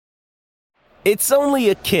It's only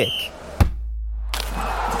a kick,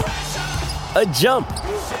 a jump,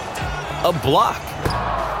 a block.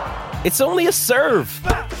 It's only a serve.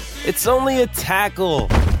 It's only a tackle,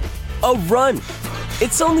 a run.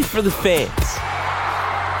 It's only for the fans.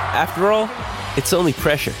 After all, it's only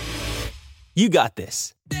pressure. You got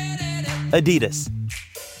this. Adidas.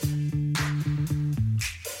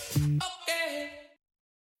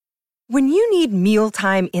 When you need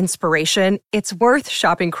mealtime inspiration, it's worth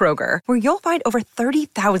shopping Kroger, where you'll find over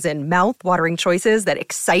 30,000 mouth-watering choices that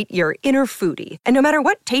excite your inner foodie. And no matter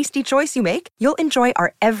what tasty choice you make, you'll enjoy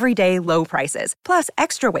our everyday low prices, plus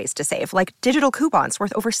extra ways to save, like digital coupons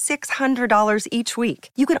worth over $600 each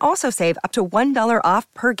week. You can also save up to $1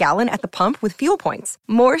 off per gallon at the pump with fuel points.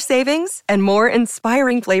 More savings and more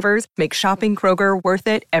inspiring flavors make shopping Kroger worth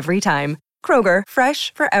it every time. Kroger,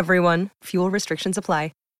 fresh for everyone. Fuel restrictions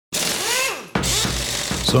apply.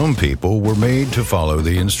 Some people were made to follow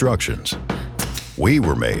the instructions. We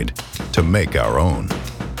were made to make our own.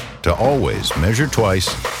 To always measure twice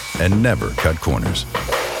and never cut corners.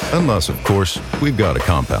 Unless, of course, we've got a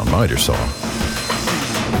compound miter saw.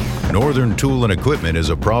 Northern Tool and Equipment is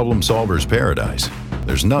a problem solver's paradise.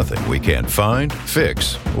 There's nothing we can't find,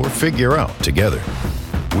 fix, or figure out together.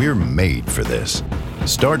 We're made for this.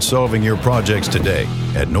 Start solving your projects today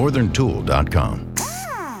at northerntool.com.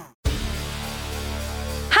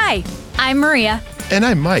 Hi, I'm Maria. And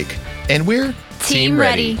I'm Mike. And we're Team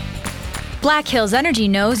Ready. Black Hills Energy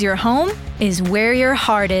knows your home is where your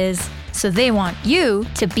heart is, so they want you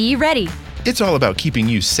to be ready. It's all about keeping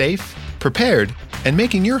you safe, prepared, and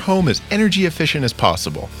making your home as energy efficient as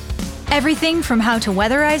possible. Everything from how to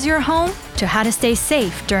weatherize your home to how to stay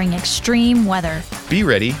safe during extreme weather. Be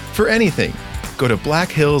ready for anything. Go to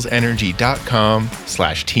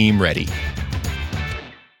blackhillsenergy.com/team ready.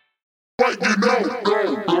 What you know,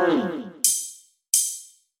 go.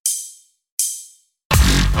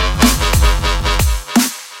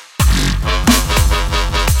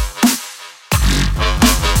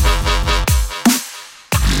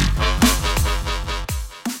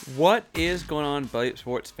 What is going on, Belly Up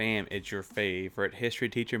Sports fam? It's your favorite history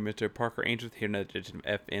teacher, Mr. Parker Angels, here in another edition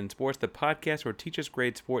of FN Sports, the podcast where teachers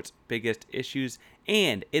grade sports' biggest issues,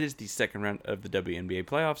 and it is the second round of the WNBA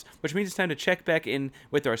playoffs, which means it's time to check back in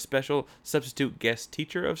with our special substitute guest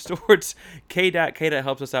teacher of sorts, K. K.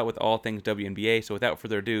 helps us out with all things WNBA, so without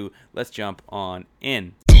further ado, let's jump on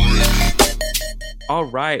in. All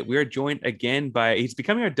right, we are joined again by, he's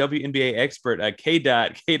becoming our WNBA expert, K.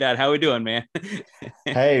 K. How we doing, man?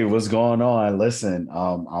 Hey, what's going on? Listen,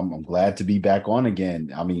 I'm glad to be back on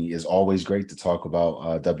again. I mean, it's always great to talk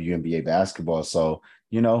about WNBA basketball. So,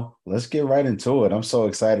 let's get right into it. I'm so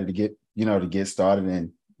excited to get started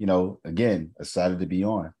and, again, excited to be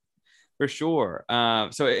on. For sure.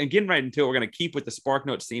 So, and getting right into it, we're going to keep with the Spark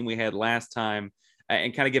Notes theme we had last time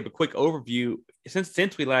and kind of give a quick overview.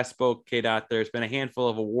 Since we last spoke, K. There's been a handful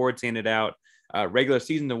of awards handed out, regular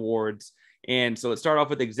season awards. And so let's start off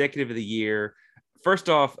with Executive of the Year. First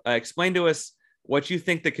off, explain to us what you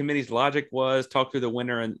think the committee's logic was, talk through the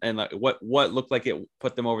winner and what looked like it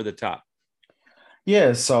put them over the top.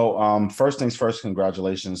 Yeah, so first things first,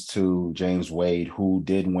 congratulations to James Wade, who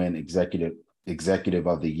did win Executive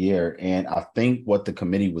of the Year. And I think what the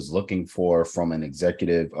committee was looking for from an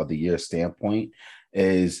Executive of the Year standpoint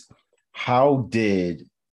is how did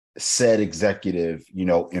said executive,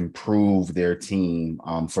 improve their team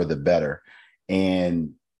for the better.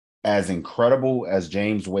 And as incredible as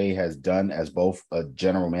James Wade has done as both a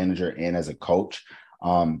general manager and as a coach,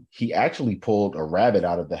 he actually pulled a rabbit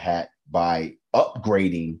out of the hat by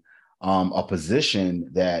upgrading a position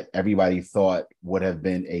that everybody thought would have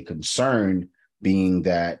been a concern, being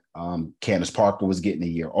that Candace Parker was getting a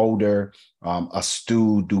year older.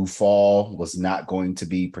 Stu Dufall was not going to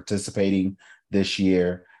be participating this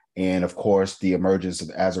year. And of course, the emergence of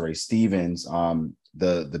Azurá Stevens,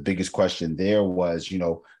 the biggest question there was,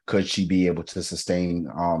 could she be able to sustain,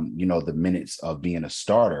 the minutes of being a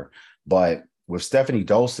starter? But with Stephanie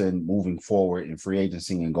Dolson moving forward in free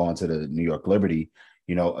agency and going to the New York Liberty,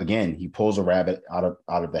 again, he pulls a rabbit out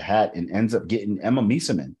of the hat and ends up getting Emma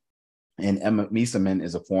Meesseman. And Emma Meesseman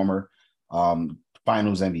is a former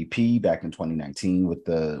finals MVP back in 2019 with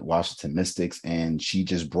the Washington Mystics. And she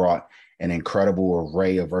just brought an incredible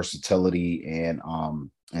array of versatility and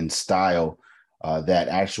style that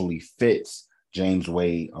actually fits James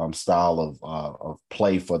Wade style of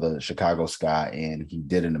play for the Chicago Sky. And he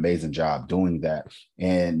did an amazing job doing that.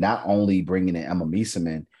 And not only bringing in Emma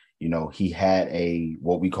Meesseman, he had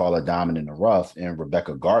what we call a diamond in the rough in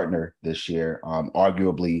Rebecca Gardner this year,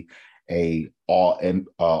 arguably a all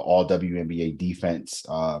WNBA defense,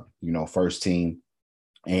 first team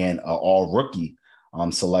and all rookie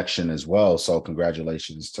selection as well. So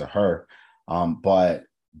congratulations to her. But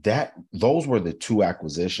those were the two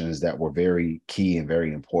acquisitions that were very key and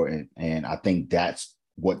very important. And I think that's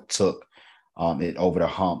what took it over the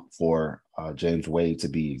hump for James Wade to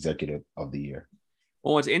be executive of the year.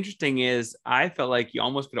 Well, what's interesting is I felt like you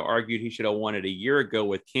almost could have argued he should have won it a year ago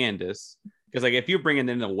with Candace. Because like if you're bringing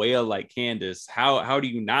in a whale like Candace, how do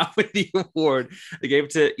you not win the award? They gave it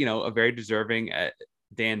to a very deserving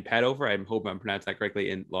Dan Padover. I hope I'm pronouncing that correctly,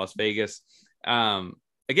 in Las Vegas.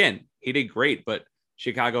 Again, he did great, but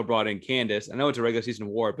Chicago brought in Candace. I know it's a regular season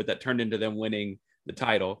award, but that turned into them winning the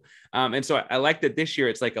title. And so I like that this year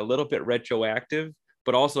it's like a little bit retroactive,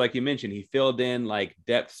 but also like you mentioned, he filled in like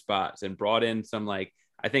depth spots and brought in some I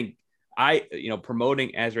think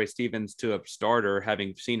promoting Azurá Stevens to a starter,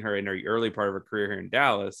 having seen her in her early part of her career here in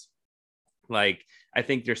Dallas. Like, I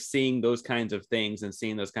think you're seeing those kinds of things and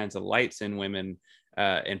seeing those kinds of lights in women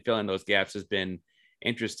and filling those gaps has been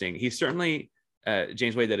interesting. He's certainly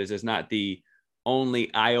James Wade, that is not the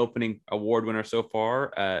only eye-opening award winner so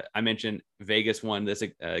far. I mentioned Vegas won this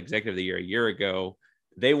Executive of the Year a year ago.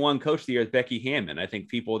 They won Coach of the Year with Becky Hammon. I think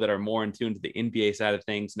people that are more in tune to the NBA side of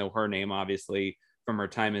things know her name, obviously, from her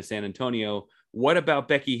time in San Antonio. What about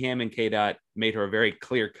Becky Hammon, K-Dot, made her a very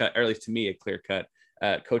clear-cut, or at least to me, a clear-cut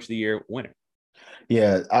Coach of the Year winner?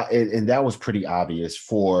 Yeah, and that was pretty obvious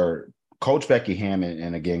for Coach Becky Hammon.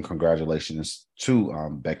 And again, congratulations to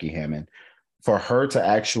Becky Hammon for her to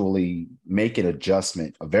actually make an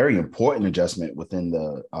adjustment, a very important adjustment within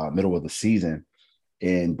the middle of the season,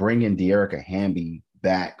 in bringing Dearica Hamby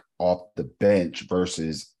back off the bench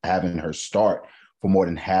versus having her start for more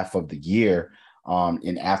than half of the year.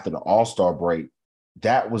 And after the All-Star break,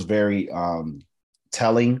 that was very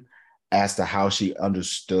telling as to how she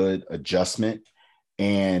understood adjustment.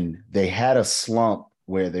 And they had a slump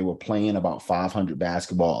where they were playing about 500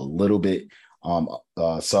 basketball, a little bit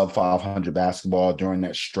sub 500 basketball during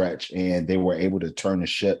that stretch. And they were able to turn the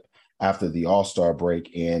ship after the All-Star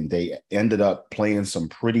break. And they ended up playing some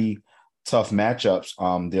pretty tough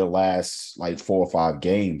matchups their last like 4 or 5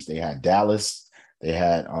 games. They had Dallas, they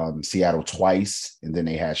had Seattle twice, and then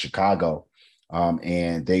they had Chicago.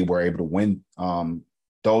 And they were able to win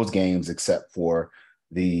those games except for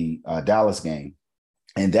the Dallas game.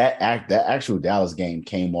 And that actual Dallas game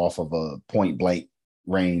came off of a point blank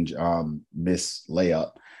range miss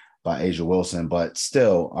layup by A'ja Wilson. But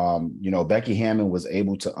still, Becky Hammon was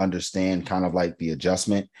able to understand kind of like the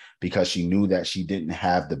adjustment, because she knew that she didn't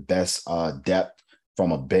have the best depth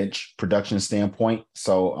from a bench production standpoint.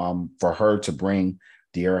 So for her to bring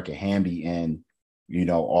Dearica Hamby in,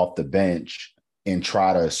 off the bench and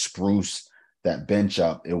try to spruce that bench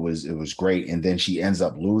up, it was great. And then she ends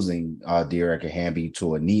up losing Dearica Hamby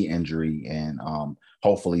to a knee injury, and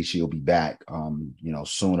hopefully she'll be back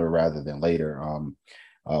sooner rather than later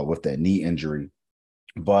with that knee injury.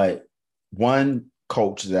 But one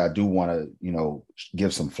coach that I do want to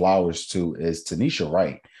give some flowers to is Tanisha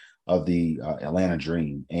Wright of the Atlanta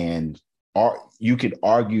Dream. And you could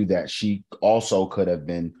argue that she also could have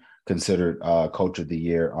been considered Coach of the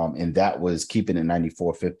Year, and that was keeping it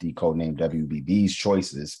 9450, codenamed WBB's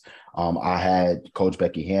choices. I had Coach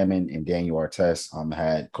Becky Hammon, and Daniel Artest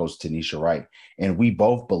had Coach Tanisha Wright. And we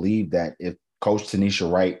both believe that if Coach Tanisha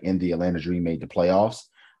Wright and the Atlanta Dream made the playoffs,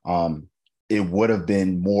 it would have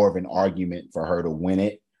been more of an argument for her to win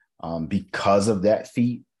it because of that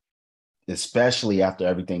feat, especially after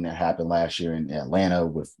everything that happened last year in Atlanta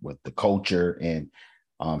with the culture. And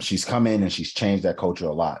she's come in and she's changed that culture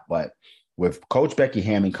a lot. But with Coach Becky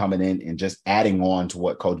Hammon coming in and just adding on to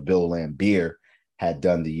what Coach Bill Laimbeer had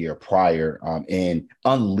done the year prior, and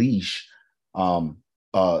unleash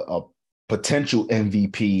a potential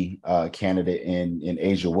MVP candidate in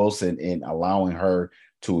A'ja Wilson, and allowing her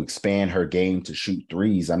to expand her game to shoot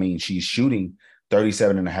threes. I mean, she's shooting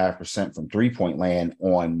 37.5% from three-point land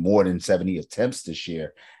on more than 70 attempts this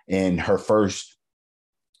year. In her first,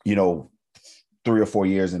 3 or 4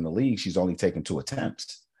 years in the league, she's only taken 2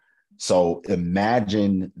 attempts. So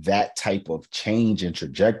imagine that type of change in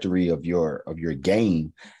trajectory of your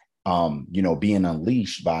game, being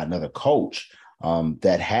unleashed by another coach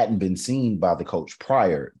that hadn't been seen by the coach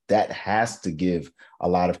prior. That has to give a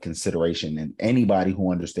lot of consideration. And anybody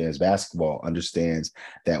who understands basketball understands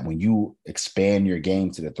that when you expand your game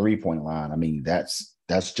to the 3-point line, I mean, that's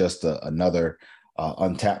just another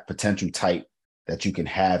untapped potential type that you can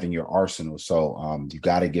have in your arsenal. So you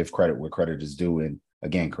got to give credit where credit is due. And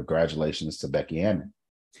again, congratulations to Becky Hammon.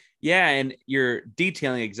 Yeah, and you're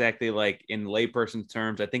detailing exactly like in layperson's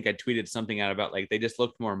terms. I think I tweeted something out about like they just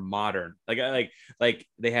looked more modern. Like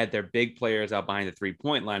they had their big players out behind the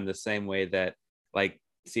 3-point line the same way that like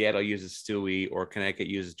Seattle uses Stewie or Connecticut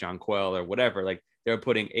uses John Quell or whatever. Like they're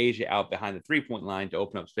putting A'ja out behind the 3-point line to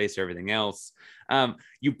open up space for everything else.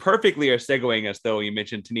 You perfectly are segueing us, though. You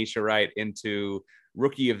mentioned Tanisha Wright into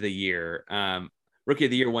Rookie of the Year. Rookie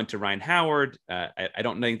of the Year went to Ryan Howard. I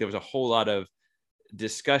don't think there was a whole lot of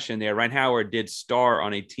discussion there. Ryan Howard did star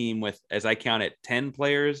on a team with, as I count it, 10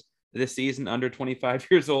 players this season under 25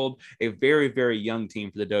 years old, a very, very young team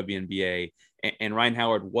for the WNBA. And Ryan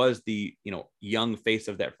Howard was the, young face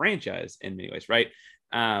of that franchise in many ways, right?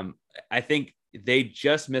 I think they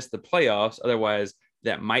just missed the playoffs. Otherwise,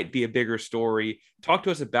 that might be a bigger story. Talk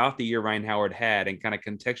to us about the year Ryan Howard had and kind of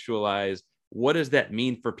contextualize what does that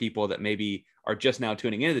mean for people that maybe are just now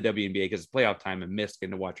tuning into the WNBA because it's playoff time and missed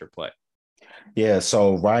getting to watch her play. Yeah,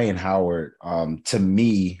 so Ryan Howard, to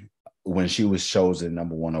me, when she was chosen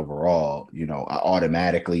number 1 overall, I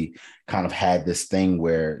automatically kind of had this thing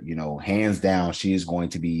where, hands down, she is going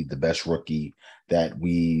to be the best rookie that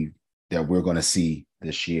we're going to see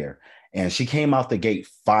this year. And she came out the gate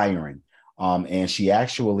firing. And she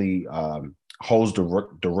actually holds the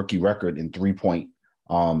rookie record in 3-point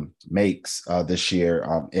makes this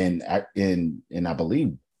year. And I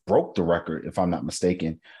believe broke the record, if I'm not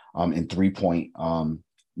mistaken, in 3-point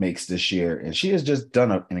makes this year. And she has just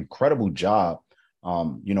done an incredible job,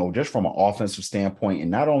 just from an offensive standpoint,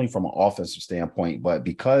 and not only from an offensive standpoint, but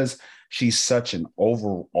because she's such an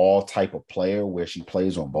overall type of player where she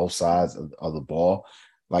plays on both sides of the ball.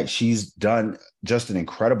 Like, she's done just an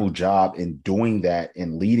incredible job in doing that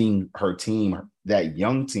and leading her team, that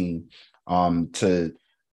young team, to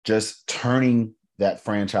just turning that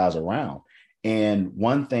franchise around. And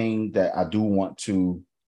one thing that I do want to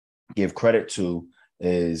give credit to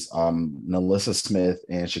is NaLyssa Smith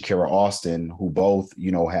and Shakira Austin, who both,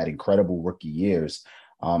 had incredible rookie years.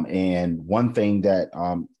 And one thing that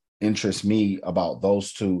interests me about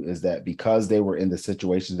those two is that because they were in the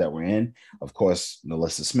situations that we're in, of course,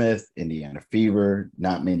 NaLyssa Smith, Indiana Fever,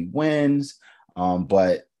 not many wins,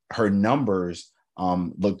 but her numbers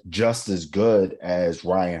look just as good as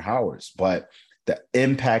Ryan Howard's. But the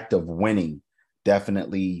impact of winning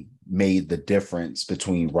definitely made the difference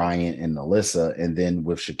between Ryan and NaLyssa. And then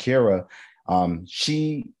with Shakira,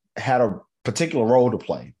 she had a particular role to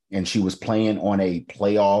play, and she was playing on a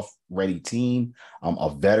playoff ready team, a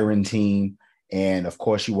veteran team. And of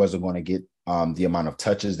course, she wasn't going to get the amount of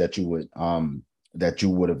touches that you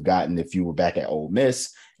would have gotten if you were back at Ole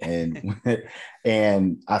Miss. And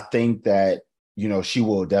and I think that, she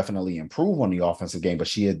will definitely improve on the offensive game, but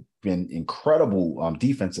she had been incredible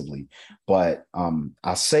defensively. But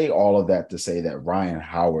I say all of that to say that Ryan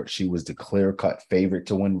Howard, she was the clear-cut favorite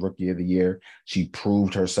to win Rookie of the Year. She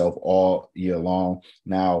proved herself all year long.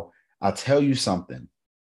 Now, I'll tell you something.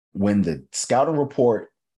 When the scouting report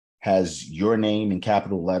has your name in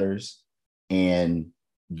capital letters and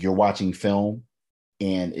you're watching film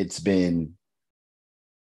and it's been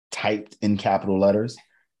typed in capital letters,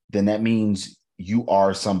 then that means you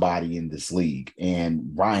are somebody in this league.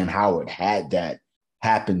 And Ryan Howard had that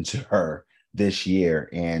happen to her this year,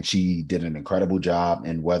 and she did an incredible job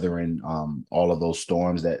in weathering all of those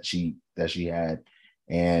storms that she had.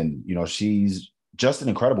 And, she's just an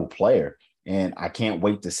incredible player, and I can't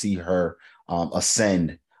wait to see her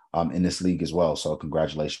ascend in this league as well. So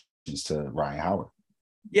congratulations to Ryan Howard.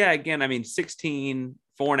 Yeah, again, 16,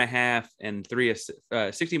 4.5, and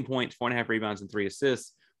 16 points, 4.5 rebounds, and 3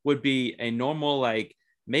 assists would be a normal,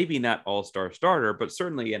 maybe not all-star starter, but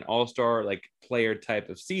certainly an all-star player type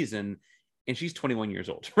of season. And she's 21 years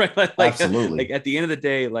old, right? Absolutely. At the end of the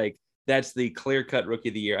day, that's the clear-cut Rookie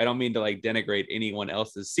of the Year. I don't mean to denigrate anyone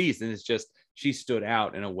else's season. It's just she stood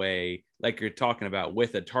out in a way, like you're talking about,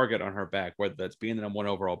 with a target on her back, whether that's being the number 1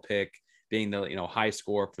 overall pick, being the high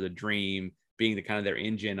score for the Dream, being the kind of their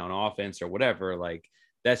engine on offense or whatever.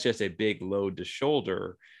 That's just a big load to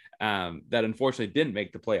shoulder. That unfortunately didn't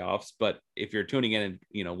make the playoffs. But if you're tuning in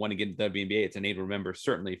and want to get into the WNBA, it's a name to remember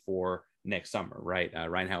certainly for next summer, right?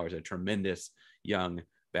 Ryan Howard's a tremendous young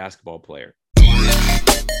basketball player.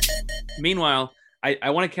 Meanwhile,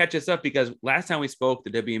 I want to catch us up because last time we spoke,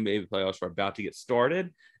 the WNBA playoffs were about to get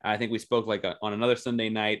started. I think we spoke on another Sunday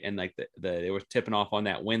night, and they were tipping off on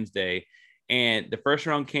that Wednesday, and the first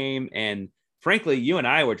round came, and frankly, you and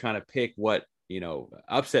I were trying to pick what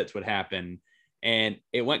upsets would happen. And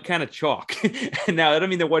it went kind of chalk. Now, I don't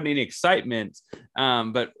mean there wasn't any excitement,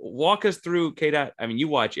 but walk us through, K-Dot. You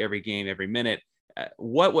watch every game, every minute.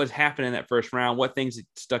 What was happening in that first round? What things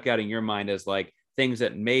stuck out in your mind as things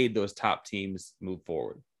that made those top teams move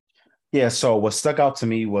forward? Yeah, so what stuck out to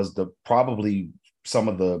me was probably some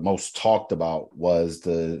of the most talked about was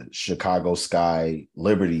the Chicago Sky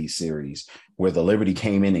Liberty series, where the Liberty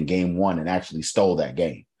came in game one and actually stole that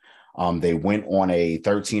game. They went on a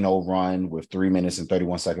 13-0 run with 3 minutes and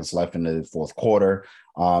 31 seconds left in the fourth quarter.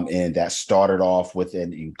 And that started off with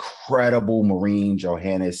an incredible Maureen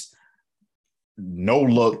Johannes no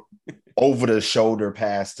look over the shoulder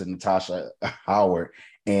pass to Natasha Howard.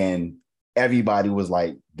 And everybody was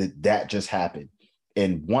like, that just happened.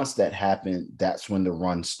 And once that happened, that's when the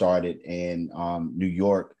run started, and New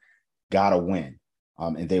York got a win.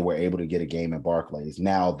 And they were able to get a game at Barclays.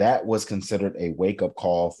 Now, that was considered a wake-up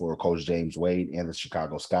call for Coach James Wade and the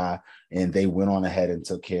Chicago Sky, and they went on ahead and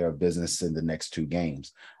took care of business in the next 2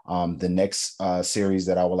 games. The next series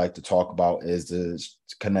that I would like to talk about is the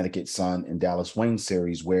Connecticut Sun and Dallas Wings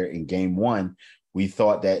series, where in game 1, we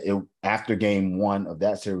thought that after game 1 of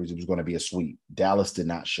that series, it was going to be a sweep. Dallas did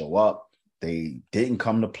not show up. They didn't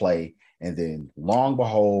come to play. And then, long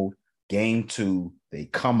behold, game 2, they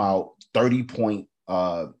come out 30-point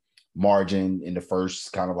margin in the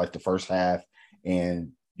first half,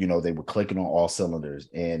 and they were clicking on all cylinders,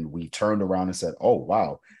 and we turned around and said, oh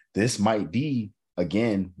wow, this might be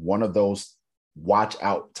again one of those watch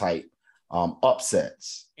out type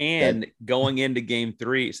upsets. And going into game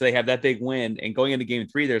 3, so they have that big win, and going into game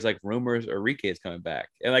 3, there's like rumors Enrique is coming back,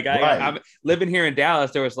 and like I'm living here in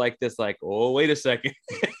Dallas, there was like this, like, oh wait a second.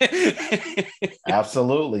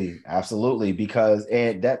 absolutely, because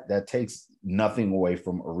and that takes nothing away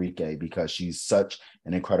from Enrique, because she's such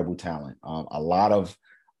an incredible talent. A lot of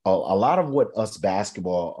what us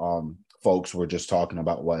basketball folks were just talking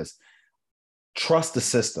about was trust the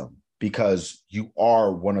system, because you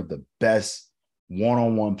are one of the best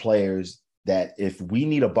one-on-one players that if we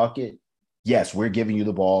need a bucket, yes, we're giving you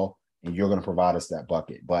the ball and you're going to provide us that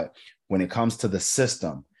bucket. But when it comes to the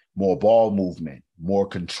system, more ball movement, more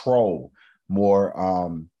control, more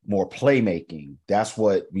playmaking, that's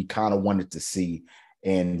what we kind of wanted to see.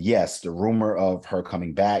 And yes, the rumor of her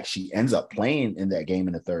coming back, she ends up playing in that game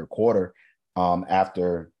in the third quarter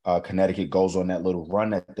after Connecticut goes on that little run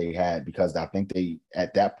that they had, because I think they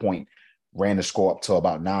at that point ran the score up to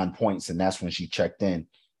about 9 points, and that's when she checked in.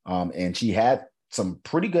 And she had some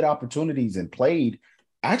pretty good opportunities and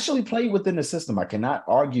actually played within the system. I cannot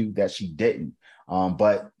argue that she didn't,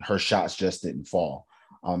 but her shots just didn't fall.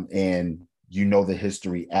 And the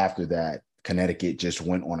history after that, Connecticut just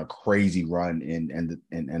went on a crazy run and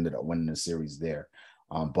ended up winning the series there.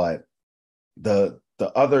 But the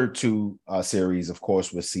other 2 series, of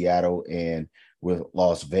course, with Seattle and with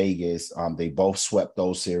Las Vegas, they both swept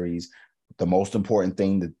those series. The most important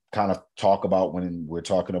thing to kind of talk about when we're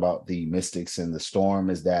talking about the Mystics and the Storm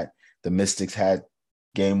is that the Mystics had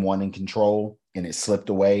game 1 in control and it slipped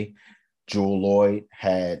away. Jewel Lloyd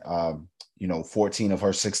had 14 of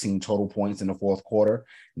her 16 total points in the fourth quarter.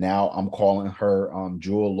 Now I'm calling her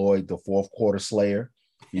Jewel Lloyd, the fourth quarter slayer,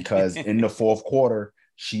 because in the fourth quarter,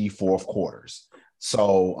 she fourth quarters.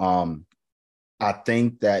 So I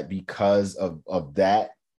think that because of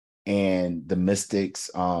that and the Mystics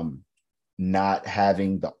not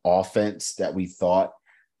having the offense that we thought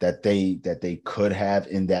that they could have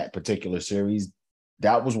in that particular series,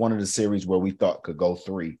 that was one of the series where we thought could go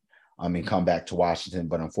 3. And come back to Washington,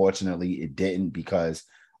 but unfortunately it didn't, because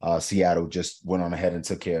Seattle just went on ahead and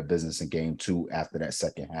took care of business in game 2 after that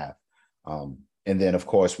second half. And then, of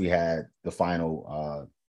course, we had the final,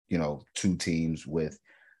 2 teams with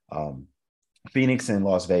Phoenix and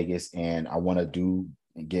Las Vegas, and I want to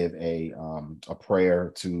give a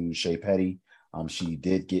prayer to Shea Petty. She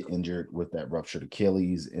did get injured with that ruptured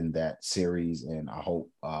Achilles in that series, and I hope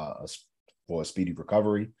for a speedy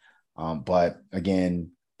recovery. But again,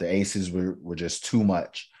 the Aces were just too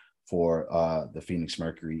much for the Phoenix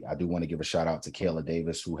Mercury. I do want to give a shout out to Kayla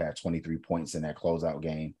Davis, who had 23 points in that closeout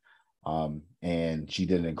game. And she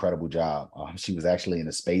did an incredible job. She was actually in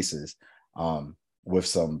the spaces with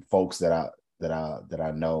some folks that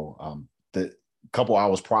I know the couple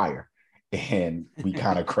hours prior, and we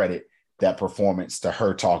kind of credit that performance to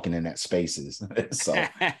her talking in that spaces. So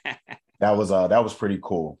that was pretty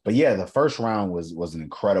cool. But yeah, the first round was an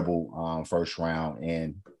incredible first round,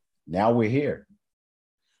 and now we're here.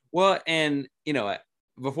 Well, and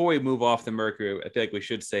before we move off the Mercury, I feel like we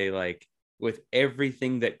should say, like, with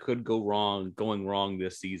everything that could go wrong going wrong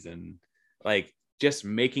this season, like just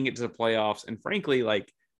making it to the playoffs, and frankly,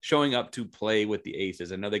 like showing up to play with the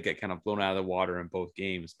Aces. I know they get kind of blown out of the water in both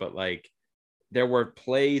games, but like there were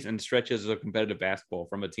plays and stretches of competitive basketball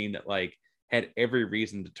from a team that like had every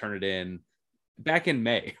reason to turn it in back in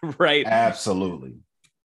May, right? Absolutely.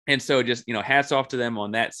 And so just, hats off to them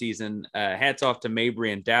on that season. Hats off to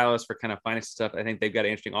Mabry and Dallas for kind of finding stuff. I think they've got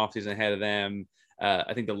an interesting offseason ahead of them.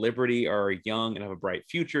 I think the Liberty are young and have a bright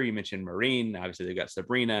future. You mentioned Marine. Obviously, they got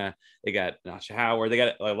Sabrina. They got Nasha Howard. They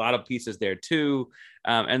got a lot of pieces there too.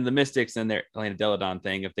 And the Mystics and their Elena Deladon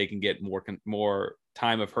thing, if they can get more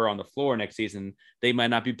time of her on the floor next season, they might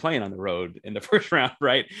not be playing on the road in the first round,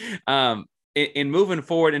 right? In moving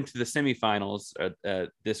forward into the semifinals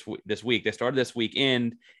this week, they started this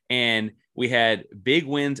weekend, and we had big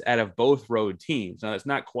wins out of both road teams. Now, it's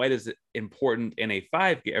not quite as important in a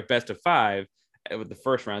best of five, with the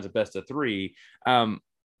first round is a best of three.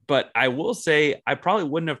 But I will say I probably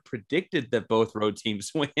wouldn't have predicted that both road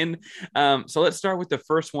teams win. So let's start with the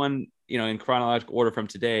first one, in chronological order from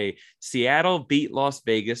today. Seattle beat Las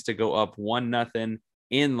Vegas to go up 1-0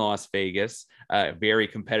 in Las Vegas. Very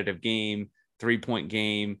competitive game, 3-point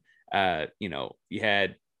game. You had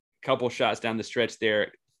a couple shots down the stretch there, a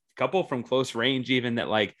couple from close range even that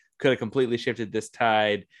could have completely shifted this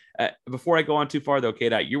tide. Before I go on too far though,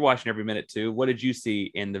 K-Dot, you're watching every minute too. What did you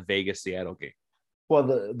see in the Vegas-Seattle game?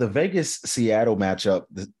 Well, the Vegas-Seattle matchup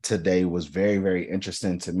today was very, very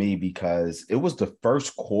interesting to me because it was the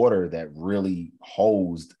first quarter that really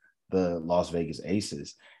hosed the Las Vegas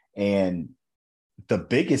Aces. And the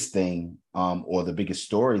biggest thing or the biggest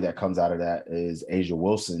story that comes out of that is A'ja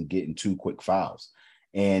Wilson getting 2 quick fouls.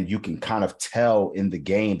 And you can kind of tell in the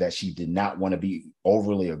game that she did not want to be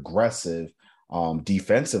overly aggressive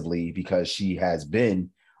defensively, because she has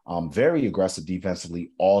been very aggressive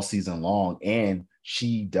defensively all season long. And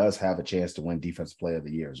she does have a chance to win Defensive Player of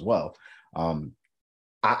the Year as well.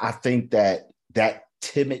 I think that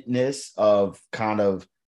timidness of kind of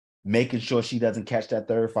making sure she doesn't catch that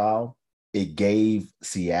third foul, it gave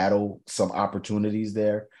Seattle some opportunities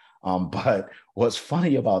there. But what's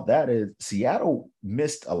funny about that is Seattle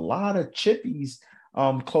missed a lot of chippies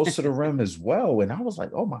close to the rim as well. And I was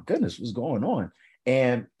like, oh my goodness, what's going on?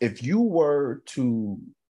 And if you were to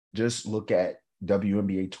just look at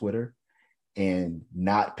WNBA Twitter and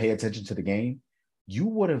not pay attention to the game, you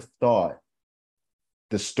would have thought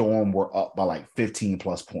the Storm were up by 15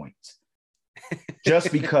 plus points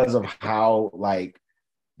just because of how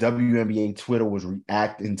WNBA Twitter was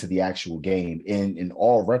reacting to the actual game. And in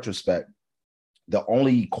all retrospect, the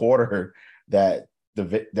only quarter that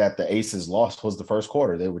the Aces lost was the first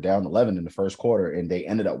quarter. They were down 11 in the first quarter, and they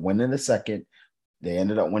ended up winning the second. They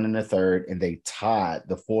ended up winning the third, and they tied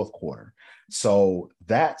the fourth quarter. So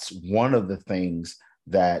that's one of the things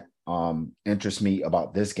that interests me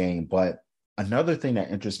about this game. But another thing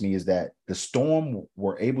that interests me is that the Storm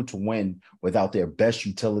were able to win without their best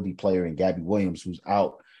utility player in Gabby Williams, who's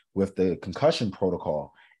out with the concussion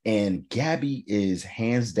protocol. And Gabby is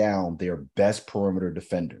hands down their best perimeter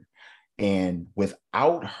defender. And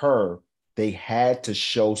without her, they had to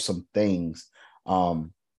show some things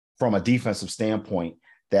from a defensive standpoint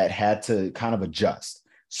that had to kind of adjust.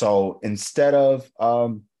 So instead of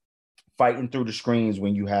fighting through the screens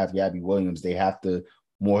when you have Gabby Williams, they have to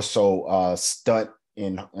more so stunt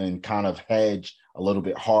and kind of hedge a little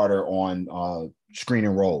bit harder on screen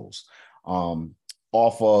and rolls.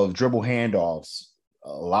 Off of dribble handoffs,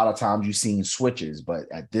 a lot of times you've seen switches, but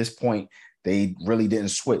at this point, they really didn't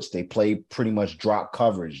switch. They played pretty much drop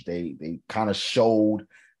coverage. They kind of showed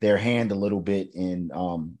their hand a little bit in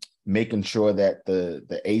making sure that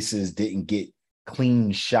the Aces didn't get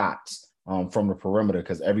clean shots from the perimeter,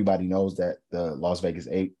 because everybody knows that the Las Vegas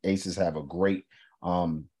Aces have a great,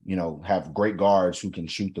 have great guards who can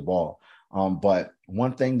shoot the ball. But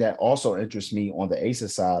one thing that also interests me on the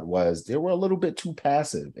Aces side was they were a little bit too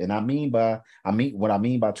passive. And what I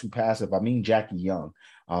mean by too passive, I mean Jackie Young.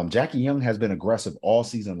 Jackie Young has been aggressive all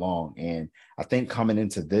season long. And I think coming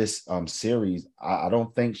into this series, I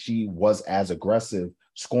don't think she was as aggressive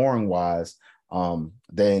scoring wise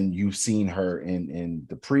than you've seen her in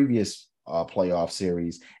the previous playoff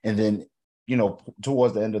series. And then,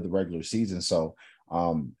 towards the end of the regular season. So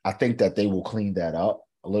I think that they will clean that up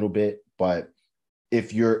a little bit. But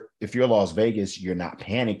if you're Las Vegas, you're not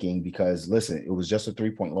panicking because, listen, it was just a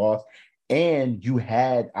 3-point loss and you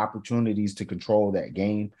had opportunities to control that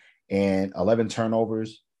game, and 11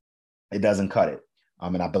 turnovers, it doesn't cut it.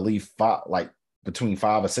 And I believe between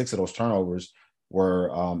 5 or 6 of those turnovers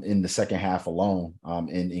were in the second half alone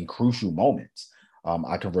in crucial moments.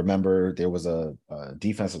 I can remember there was a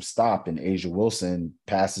defensive stop and A'ja Wilson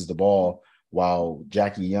passes the ball while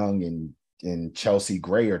Jackie Young and Chelsea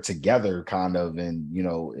Gray are together kind of, and,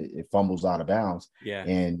 it fumbles out of bounds. Yeah.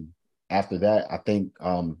 And after that, I think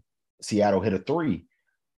Seattle hit a 3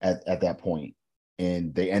 at that point,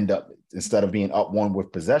 and they end up, instead of being up 1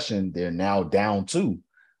 with possession, they're now down 2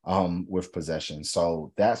 with possession.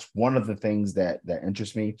 So that's one of the things that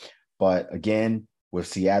interests me. But again, with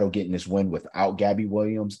Seattle getting this win without Gabby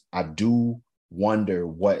Williams, I do wonder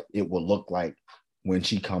what it will look like when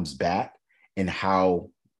she comes back and how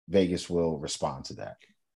Vegas will respond to that.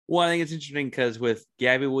 Well, I think it's interesting because with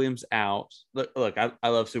Gabby Williams out, look, I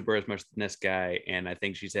love Sue Bird as much as this guy, and I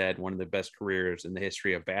think she's had one of the best careers in the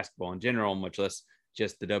history of basketball in general, much less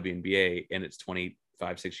just the WNBA, and it's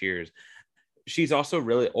 6 years. She's also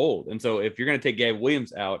really old, and so if you're going to take Gabby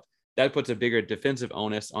Williams out, that puts a bigger defensive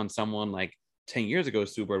onus on someone like 10 years ago.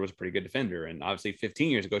 Sue Bird was a pretty good defender, and obviously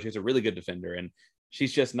 15 years ago, she was a really good defender, and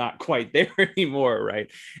she's just not quite there anymore,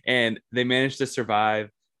 right? And they managed to survive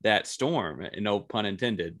that storm, no pun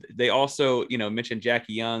intended. They also, mentioned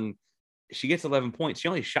Jackie Young. She gets 11 points. She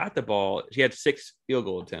only shot the ball. She had 6 field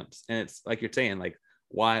goal attempts. And it's like you're saying, like,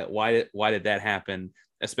 why did that happen?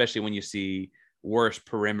 Especially when you see worse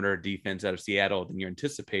perimeter defense out of Seattle than you're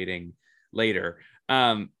anticipating later.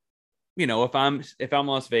 If I'm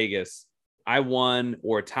Las Vegas, I won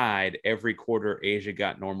or tied every quarter A'ja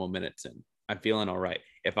got normal minutes in. I'm feeling all right.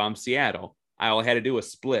 If I'm Seattle, all I had to do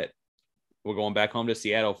was split. We're going back home to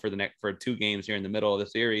Seattle for 2 games here in the middle of the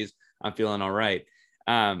series. I'm feeling all right.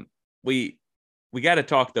 We got to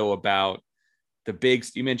talk though about the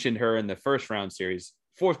bigs. You mentioned her in the first round series.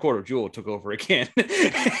 Fourth quarter, Jewel took over again,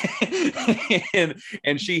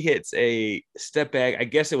 and she hits a step back. I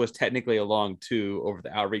guess it was technically a long 2 over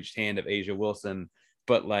the outreached hand of A'ja Wilson,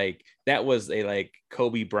 but like that was a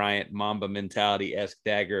Kobe Bryant Mamba mentality-esque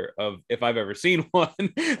dagger of if I've ever seen one.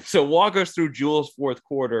 So walk us through Jewel's fourth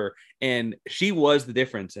quarter, and she was the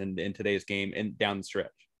difference in today's game and down the stretch.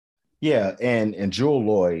 Yeah, and Jewel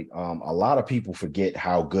Lloyd, a lot of people forget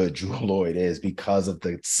how good Jewel Lloyd is because of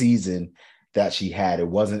the season that she had. It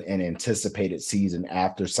wasn't an anticipated season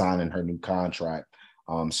after signing her new contract.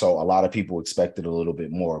 So a lot of people expected a little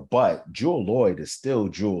bit more, but Jewel Lloyd is still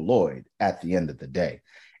Jewel Lloyd at the end of the day.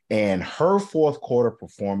 And her fourth quarter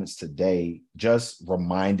performance today just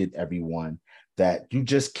reminded everyone that you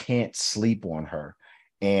just can't sleep on her.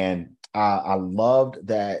 And I loved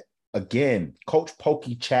that, again, Coach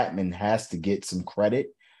Pokey Chapman has to get some credit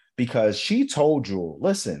because she told Jewel,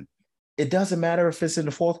 listen, it doesn't matter if it's in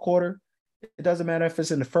the fourth quarter. It doesn't matter if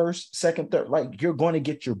it's in the first, second, third, you're going to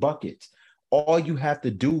get your buckets. All you have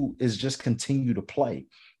to do is just continue to play.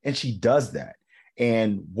 And she does that.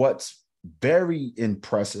 And what's very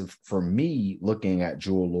impressive for me looking at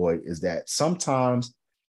Jewel Lloyd is that sometimes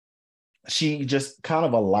she just kind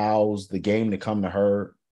of allows the game to come to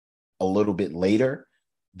her a little bit later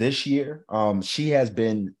this year. She has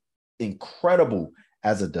been incredible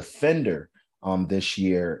as a defender this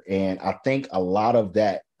year. And I think a lot of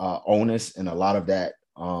that onus and a lot of that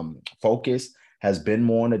focus has been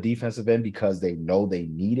more on the defensive end because they know they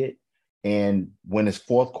need it. And when it's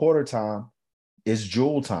fourth quarter time, it's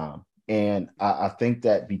Jewel time. And I think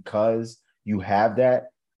that because you have that,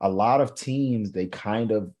 a lot of teams, they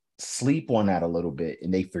kind of sleep on that a little bit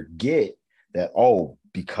and they forget that,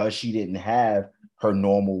 because she didn't have her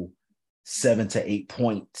normal 7 to 8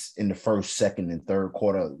 points in the first, second, and third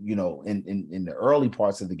quarter, in the early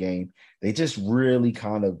parts of the game, they just really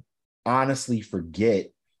kind of honestly forget.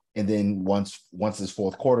 And then once it's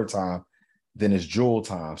fourth quarter time, then it's Jewel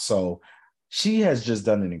time. So she has just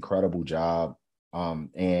done an incredible job.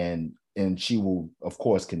 And she will, of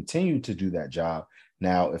course, continue to do that job.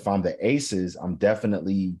 Now, if I'm the Aces, I'm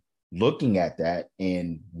definitely looking at that.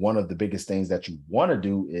 And one of the biggest things that you want to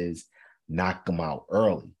do is knock them out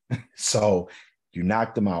early. So you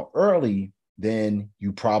knock them out early, then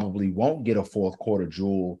you probably won't get a fourth quarter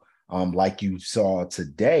Jewel like you saw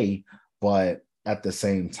today. But at the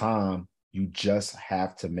same time, you just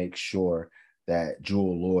have to make sure that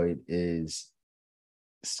Jewel Lloyd is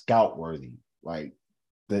scout worthy. Like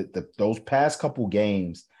those past couple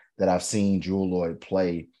games that I've seen Jewel Lloyd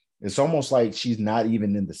play, it's almost like she's not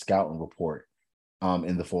even in the scouting report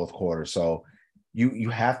in the fourth quarter. So you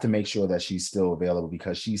have to make sure that she's still available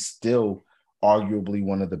because she's still arguably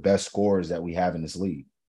one of the best scorers that we have in this league.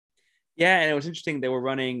 Yeah, and it was interesting. They were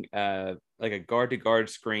running like a guard-to-guard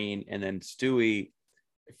screen, and then Stewie,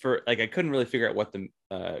 I couldn't really figure out what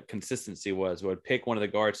the consistency was. Would pick one of the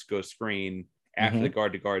guards to go screen after the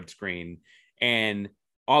guard-to-guard screen, and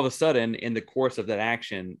all of a sudden, in the course of that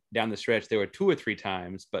action down the stretch, there were 2 or 3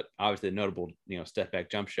 times, but obviously a notable, step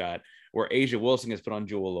back jump shot where A'ja Wilson has put on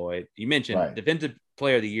Jewel Lloyd. You mentioned Defensive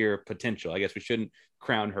Player of the Year potential. I guess we shouldn't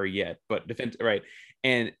crown her yet, but right.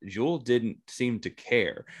 And Jewel didn't seem to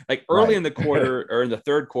care. Like early in the quarter or in the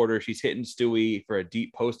third quarter, she's hitting Stewie for a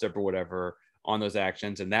deep post up or whatever on those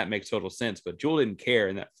actions, and that makes total sense. But Jewel didn't care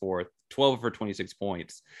in that fourth. 12 of her 26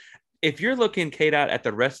 points. If you're looking, K-Dot, at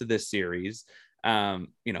the rest of this series, I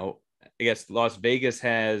guess Las Vegas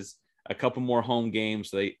has a couple more home games,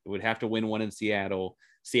 so they would have to win one in Seattle.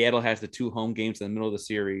 Seattle has the 2 home games in the middle of the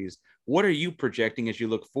series. What are you projecting as you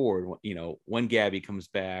look forward? You know, when Gabby comes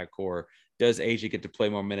back, or does A'ja get to play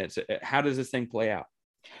more minutes? How does this thing play out?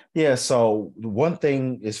 Yeah, so one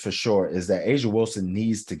thing is for sure is that A'ja Wilson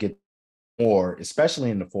needs to get more, especially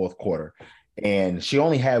in the fourth quarter. And she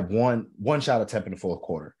only had one shot attempt in the fourth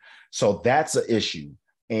quarter. So that's an issue.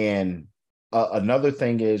 And another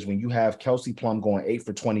thing is when you have Kelsey Plum going 8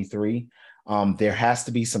 for 23, there has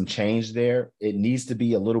to be some change there. It needs to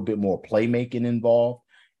be a little bit more playmaking involved.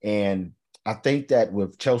 And I think that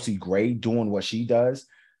with Chelsea Gray doing what she does,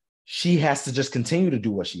 she has to just continue to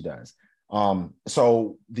do what she does.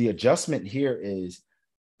 So the adjustment here is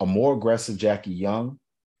a more aggressive Jackie Young,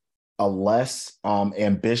 a less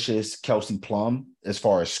ambitious Kelsey Plum as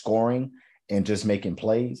far as scoring and just making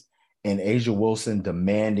plays, and A'ja Wilson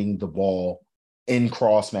demanding the ball in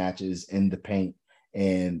cross matches in the paint.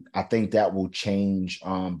 And I think that will change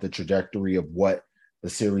the trajectory of what the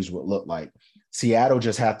series would look like. Seattle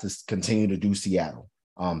just have to continue to do Seattle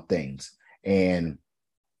things. And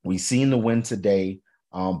we've seen the win today,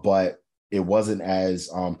 but it wasn't as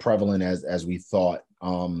prevalent as we thought.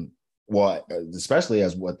 Especially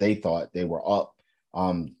as what they thought. They were up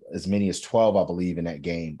as many as 12, I believe, in that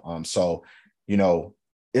game. So, you know,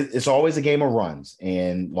 it's always a game of runs,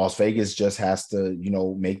 and Las Vegas just has to, you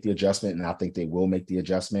know, make the adjustment, and I think they will make the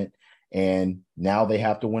adjustment. And now they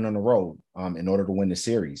have to win on the road in order to win the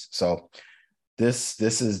series. So this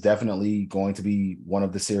is definitely going to be one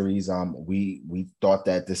of the series. We thought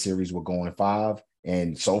that this series would go in 5,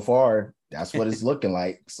 and so far that's what it's looking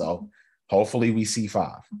like. So hopefully we see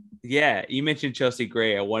 5. Yeah, you mentioned Chelsea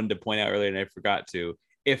Gray. I wanted to point out earlier, and I forgot to.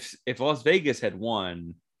 If Las Vegas had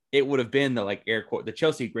won, it would have been the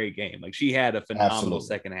Chelsea Gray game. Like, she had a phenomenal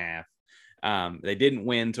second half. They didn't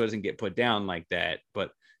win, so it doesn't get put down like that.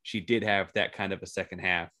 But she did have that kind of a second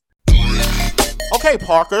half. Okay,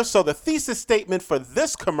 Parker, so the thesis statement for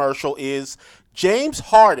this commercial is James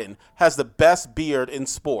Harden has the best beard in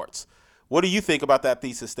sports. What do you think about that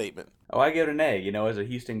thesis statement? Oh, I give it an A. You know, as a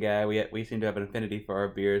Houston guy, we seem to have an affinity for our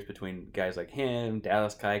beards between guys like him,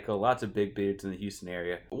 Dallas Keuchel, lots of big beards in the Houston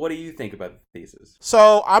area. What do you think about the thesis?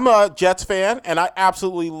 So I'm a Jets fan, and I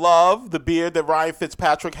absolutely love the beard that Ryan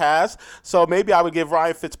Fitzpatrick has. So maybe I would give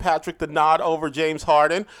Ryan Fitzpatrick the nod over James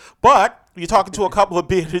Harden. But you're talking to a couple of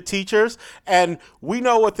bearded teachers, and we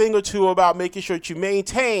know a thing or two about making sure that you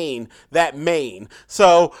maintain that mane.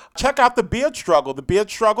 So check out the Beard Struggle. The Beard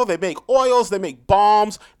Struggle, they make oils, they make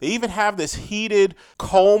balms, they even have this heated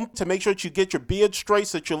comb to make sure that you get your beard straight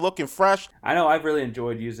so that you're looking fresh. I know I've really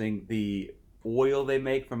enjoyed using the oil they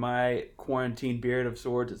make for my quarantine beard of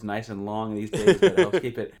sorts. It's nice and long these days, but it helps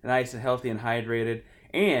keep it nice and healthy and hydrated.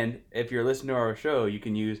 And if you're listening to our show, you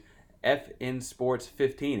can use FN Sports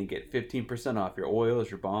 15 and get 15% off your oils,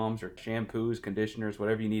 your balms, your shampoos, conditioners,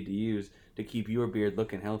 whatever you need to use to keep your beard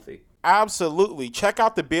looking healthy. Absolutely. Check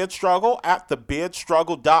out the Beard Struggle at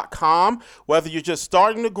thebeardstruggle.com. Whether you're just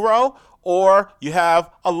starting to grow or you have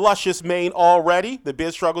a luscious mane already, the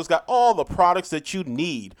Beard Struggle's got all the products that you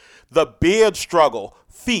need. The Beard Struggle.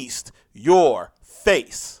 Feast your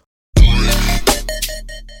face.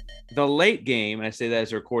 The late game, and I say that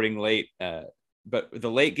as recording late, but the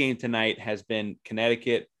late game tonight has been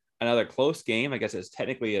Connecticut, another close game. I guess it's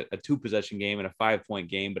technically a 2-possession game and a 5-point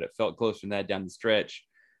game, but it felt closer than that down the stretch.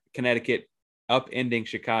 Connecticut upending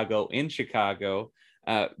Chicago in Chicago.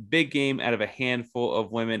 Big game out of a handful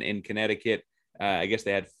of women in Connecticut. I guess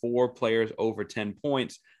they had 4 players over 10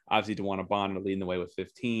 points. Obviously, DeWanna Bonner leading the way with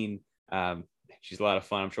 15. She's a lot of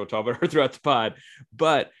fun. I'm sure we'll talk about her throughout the pod.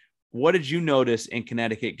 But what did you notice in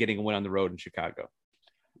Connecticut getting a win on the road in Chicago?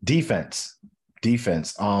 Defense.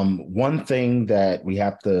 One thing that we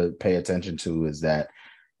have to pay attention to is that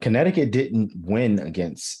Connecticut didn't win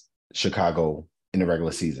against Chicago in the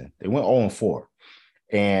regular season. They went 0-4.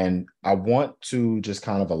 And I want to just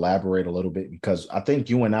kind of elaborate a little bit, because I think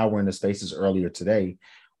you and I were in the spaces earlier today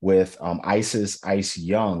with Ice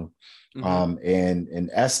Young and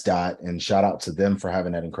S. And shout out to them for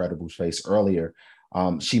having that incredible space earlier.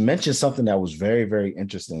 She mentioned something that was very, very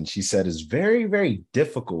interesting. She said it's very, very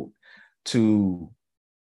difficult to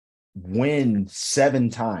win 7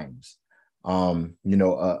 times,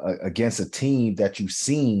 against a team that you've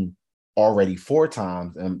seen already 4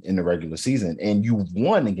 times in the regular season, and you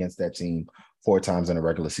won against that team 4 times in the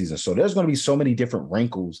regular season. So there's going to be so many different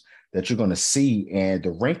wrinkles that you're going to see. And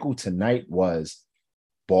the wrinkle tonight was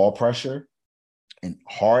ball pressure and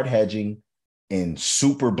hard hedging and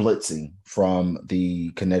super blitzing from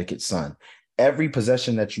the Connecticut Sun. Every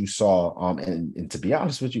possession that you saw, and to be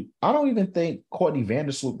honest with you, I don't even think Courtney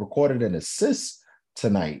Vandersloot recorded an assist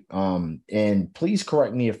tonight. And please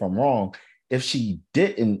correct me if I'm wrong. if she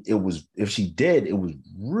didn't, if she did, it was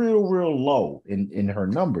real low in her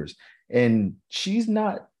numbers. And she's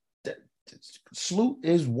not. Sloot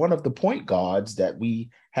is one of the point guards that we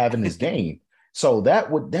have in this game. So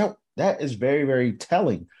that is very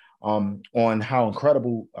telling on how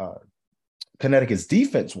incredible Connecticut's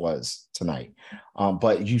defense was tonight.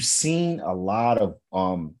 But you've seen a lot of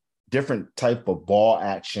different type of ball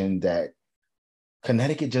action that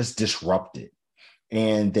Connecticut just disrupted,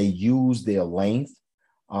 and they used their length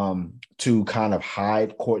to kind of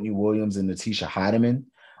hide Courtney Williams and Natisha Heidemann.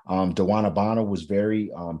 Dewana Bonner was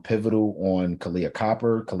very pivotal on Kalia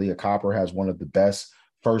Copper. Kalia Copper has one of the best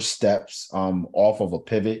first steps off of a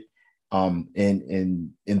pivot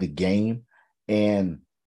in the game. And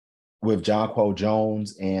with Jonquel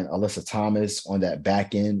Jones and Alyssa Thomas on that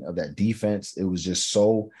back end of that defense, it was just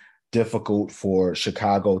so difficult for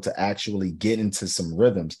Chicago to actually get into some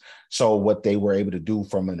rhythms. So what they were able to do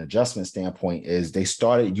from an adjustment standpoint is they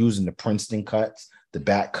started using the Princeton cuts, the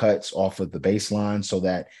back cuts off of the baseline, so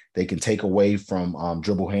that they can take away from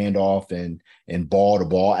dribble handoff and ball to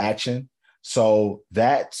ball action. So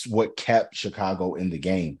that's what kept Chicago in the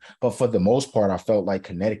game. But for the most part, I felt like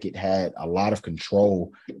Connecticut had a lot of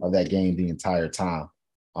control of that game the entire time.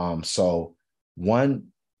 So one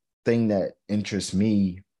thing that interests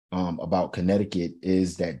me about Connecticut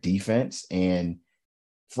is that defense. And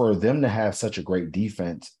for them to have such a great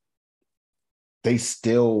defense, they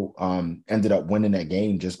still ended up winning that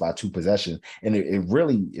game just by 2 possessions. And it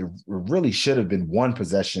really should have been 1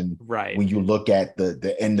 possession, right, when you look at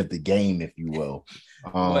the end of the game, if you will.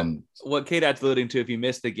 What K-Dot's alluding to, if you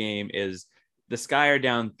missed the game, is the Sky are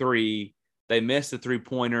down 3. They missed a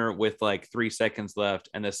 3-pointer with like 3 seconds left,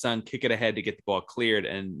 and the Sun kick it ahead to get the ball cleared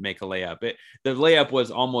and make a layup. The layup was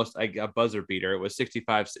almost like a buzzer beater. It was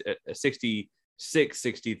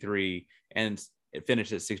 66-63, and it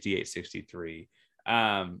finished at 68-63.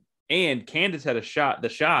 And Candace had a shot. The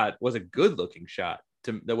shot was a good-looking shot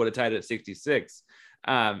that would have tied it at 66.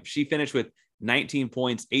 She finished with 19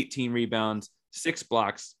 points, 18 rebounds, 6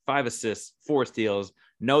 blocks, 5 assists, 4 steals.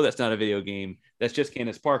 No, that's not a video game. That's just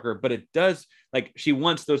Candace Parker. But it does, like, she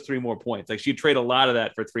wants those 3 more points. Like, she'd trade a lot of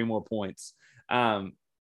that for 3 more points.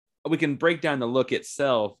 We can break down the look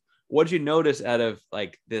itself. What did you notice out of,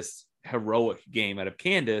 like, this heroic game out of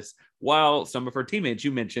Candace, while some of her teammates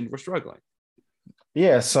you mentioned were struggling?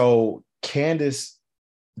 Yeah, so Candace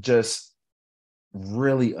just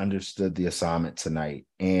really understood the assignment tonight,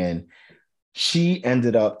 and she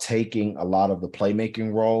ended up taking a lot of the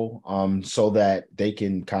playmaking role so that they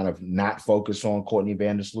can kind of not focus on Courtney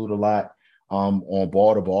Vandersloot a lot on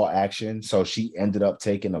ball-to-ball action. So she ended up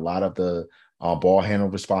taking a lot of the ball handle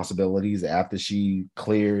responsibilities after she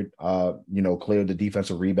cleared the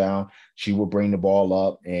defensive rebound. She would bring the ball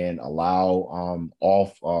up and allow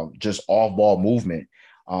just off-ball movement.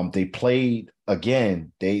 They played,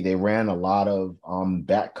 again, they ran a lot of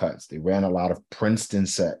back cuts. They ran a lot of Princeton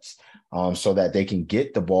sets so that they can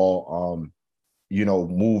get the ball,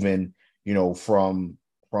 moving, from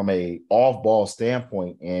a off-ball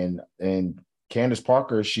standpoint. And Candace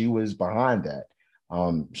Parker, she was behind that.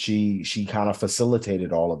 She kind of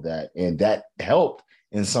facilitated all of that, and that helped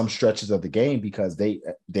in some stretches of the game because they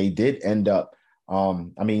did end up,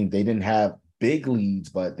 they didn't have big leads,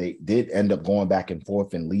 but they did end up going back and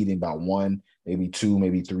forth and leading by 1, maybe 2,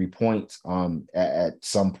 maybe 3 points at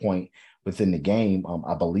some point within the game.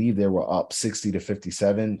 I believe they were up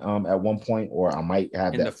 60-57 at one point, or I might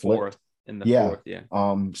have in that the flipped. fourth. In the fourth, yeah.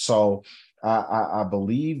 So I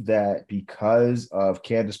believe that because of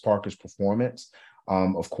Candace Parker's performance,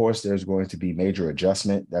 of course, there's going to be major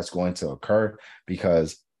adjustment that's going to occur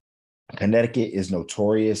because Connecticut is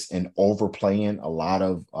notorious in overplaying a lot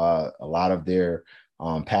of their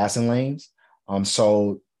passing lanes.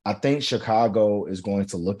 So I think Chicago is going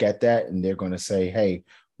to look at that and they're going to say, hey,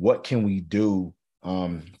 what can we do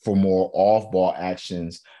for more off-ball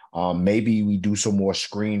actions? Maybe we do some more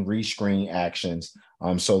rescreen actions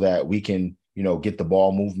so that we can, get the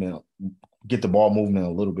ball movement a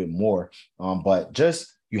little bit more. But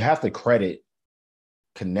just, you have to credit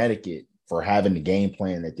Connecticut for having the game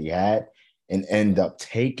plan that they had and end up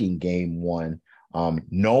taking game 1,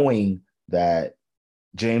 knowing that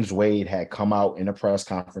James Wade had come out in a press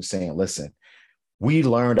conference saying, listen, we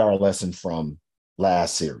learned our lesson from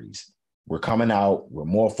last series. We're coming out, we're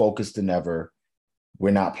more focused than ever.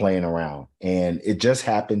 We're not playing around. And it just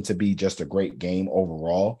happened to be just a great game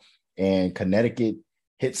overall. And Connecticut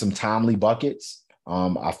hit some timely buckets.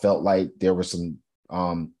 I felt like there were some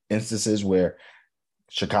instances where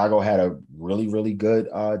Chicago had a really, really good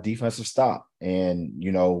defensive stop. And,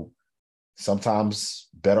 sometimes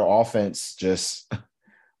better offense just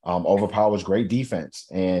overpowers great defense,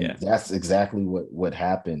 and Yeah. that's exactly what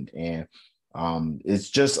happened. And it's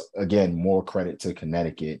just, again, more credit to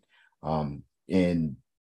Connecticut. And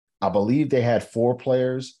I believe they had 4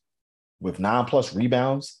 players with 9+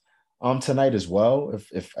 rebounds tonight as well.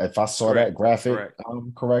 If I saw Correct. that graphic Correct.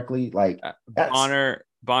 correctly, like that's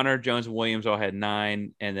Bonner, Jones, and Williams all had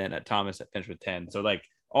 9, and then Thomas that finished with 10. So like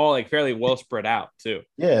all like fairly well spread out too.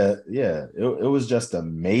 yeah, it was just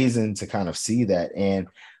amazing to kind of see that. And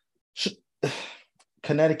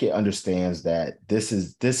Connecticut understands that this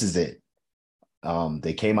is it.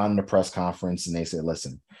 They came out in the press conference and they said,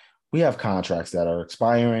 listen, we have contracts that are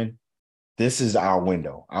expiring. This is our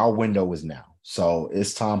window. Our window is now. So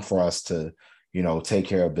it's time for us to, take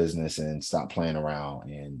care of business and stop playing around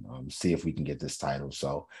and see if we can get this title.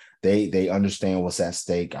 So they understand what's at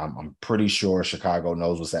stake. I'm pretty sure Chicago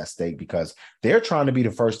knows what's at stake because they're trying to be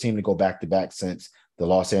the first team to go back-to-back since the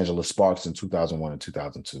Los Angeles Sparks in 2001 and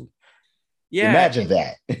 2002. Yeah. Imagine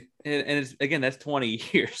that. And it's, again, that's 20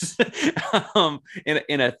 years.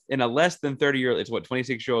 In a less than 30-year, it's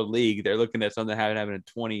 26-year-old league. They're looking at something happened in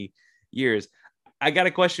 20 years. I got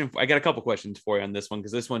a couple questions for you on this one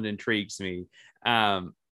because this one intrigues me.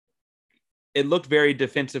 It looked very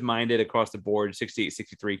defensive minded across the board.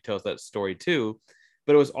 68-63 tells that story too,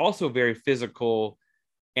 but it was also very physical,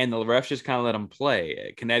 and the refs just kind of let them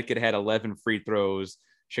play. Connecticut had 11 free throws.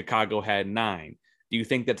 Chicago had 9. Do you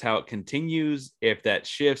think that's how it continues? If that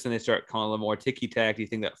shifts and they start calling a little more ticky-tack, do you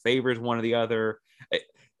think that favors one or the other?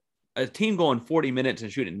 A team going 40 minutes and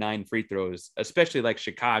shooting 9 free throws, especially like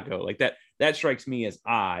Chicago, like that strikes me as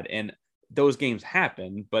odd. And those games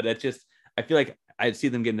happen, but that's just, I feel like I'd see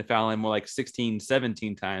them getting the foul line more like 16,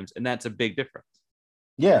 17 times. And that's a big difference.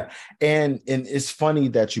 Yeah. And it's funny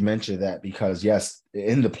that you mentioned that because yes,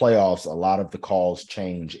 in the playoffs, a lot of the calls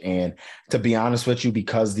change. And to be honest with you,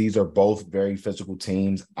 because these are both very physical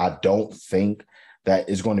teams, I don't think that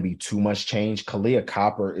is going to be too much change. Kahleah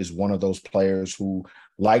Copper is one of those players who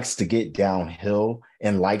likes to get downhill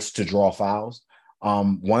and likes to draw fouls.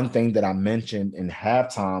 One thing that I mentioned in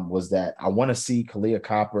halftime was that I want to see Kahleah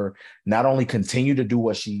Copper not only continue to do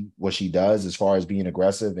what she does as far as being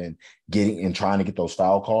aggressive and getting and trying to get those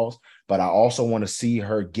foul calls, but I also want to see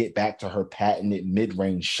her get back to her patented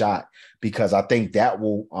mid-range shot because I think that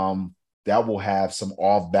will have some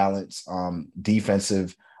off-balance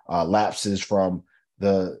defensive lapses from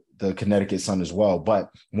the Connecticut Sun as well.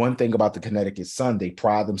 But one thing about the Connecticut Sun, they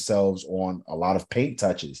pride themselves on a lot of paint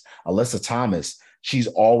touches. Alyssa Thomas, she's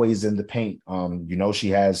always in the paint. She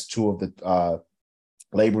has 2 of the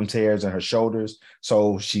labrum tears in her shoulders,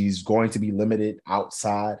 so she's going to be limited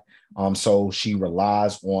outside. So she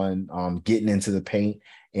relies on getting into the paint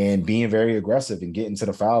and being very aggressive and getting to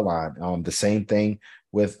the foul line. The same thing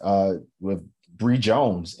with Bree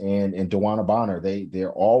Jones and DeWanna Bonner.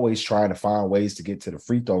 They're always trying to find ways to get to the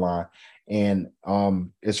free throw line. And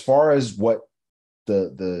as far as what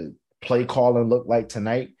the play calling looked like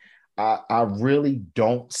tonight, I really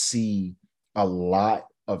don't see a lot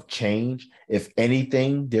of change. If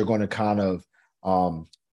anything, they're going to kind of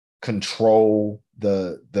control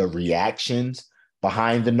the reactions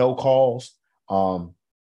behind the no calls.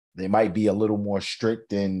 They might be a little more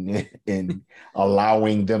strict in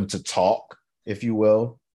allowing them to talk, if you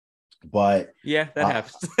will. But yeah, that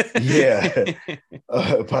happens. Yeah.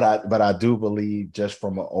 But I do believe just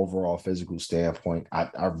from an overall physical standpoint,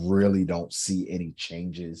 I really don't see any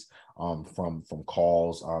changes from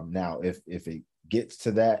calls. Now, if it gets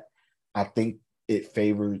to that, I think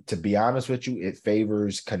to be honest with you, it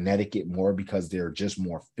favors Connecticut more because they're just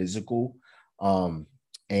more physical.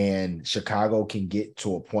 And Chicago can get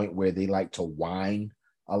to a point where they like to whine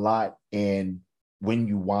a lot. And when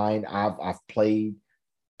you whine, I've played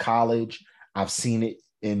college, I've seen it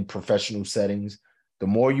in professional settings. The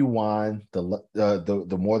more you whine, the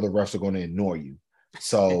more the refs are going to ignore you.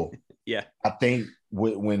 So yeah, I think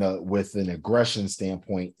with an aggression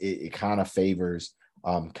standpoint, it kind of favors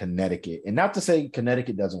Connecticut. And not to say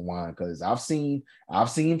Connecticut doesn't whine, because I've seen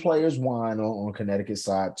players whine on Connecticut's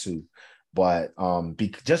side too. But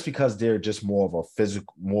just because they're just more of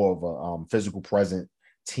a physical present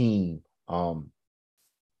team,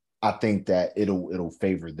 I think that it'll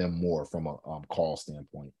favor them more from a call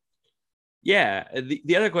standpoint. Yeah.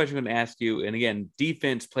 The other question I'm going to ask you, and again,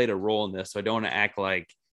 defense played a role in this, so I don't want to act like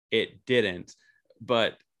it didn't,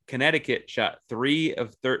 but Connecticut shot 3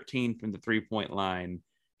 of 13 from the 3-point line.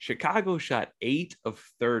 Chicago shot 8 of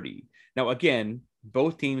 30. Now, again,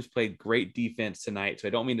 both teams played great defense tonight, so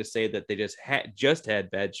I don't mean to say that they just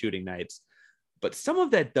had bad shooting nights, but some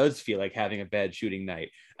of that does feel like having a bad shooting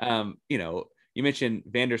night. You mentioned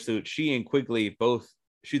Vandersloot. She and Quigley both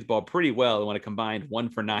shoot the ball pretty well. They want to combine 1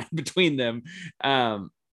 for 9 between them.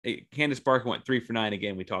 Candace Parker went 3 for 9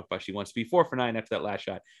 again. We talked about she wants to be 4 for 9 after that last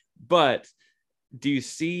shot. But do you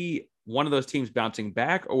see one of those teams bouncing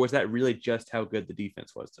back, or was that really just how good the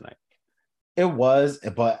defense was tonight? It was,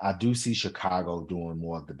 but I do see Chicago doing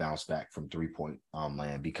more of the bounce back from 3-point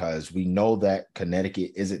land, because we know that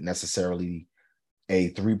Connecticut isn't necessarily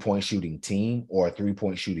a 3-point shooting team or a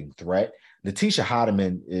 3-point shooting threat. Natisha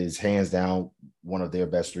Hotterman is hands down one of their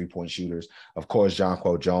best 3-point shooters. Of course,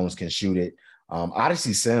 Jonquel Jones can shoot it.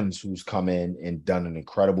 Odyssey Sims, who's come in and done an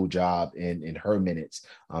incredible job in her minutes,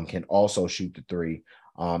 can also shoot the three.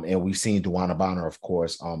 And we've seen DeWanna Bonner, of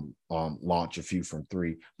course, launch a few from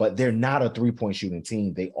 3, but they're not a 3-point shooting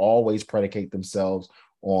team. They always predicate themselves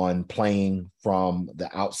on playing from the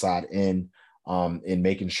outside in, and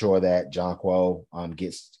making sure that Jonquel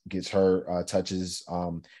gets her touches,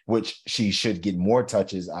 which she should get more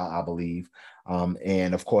touches, I believe.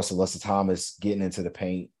 And of course, Alyssa Thomas getting into the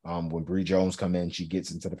paint. When Bree Jones come in, she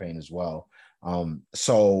gets into the paint as well.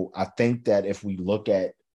 So I think that if we look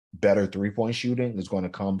at better 3-point shooting, is going to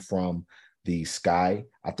come from the sky.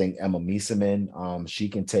 I think Emma Mieseman, she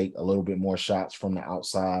can take a little bit more shots from the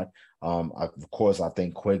outside. Of course, I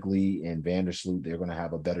think Quigley and Vandersloot, they're going to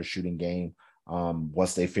have a better shooting game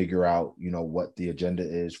once they figure out, what the agenda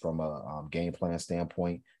is from a game plan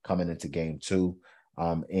standpoint coming into game 2.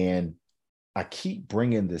 And I keep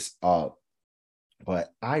bringing this up, but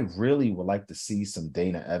I really would like to see some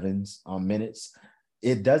Dana Evans minutes.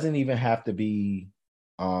 It doesn't even have to be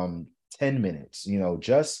 10 minutes,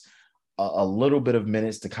 just a little bit of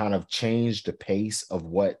minutes to kind of change the pace of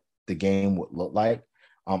what the game would look like.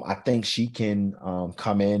 I think she can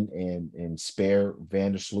come in and spare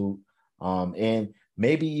Vandersloot, and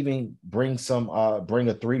maybe even bring a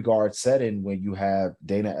 3-guard set in when you have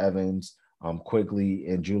Dana Evans, Quigley,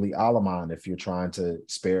 and Julie Alamon, if you're trying to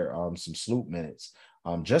spare some Sloot minutes,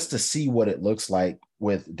 just to see what it looks like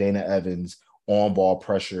with Dana Evans on ball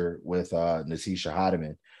pressure with Natisha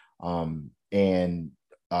Hotterman and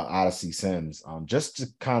Odyssey Sims, just to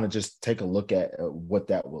kind of just take a look at what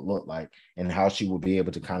that would look like and how she would be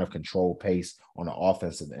able to kind of control pace on the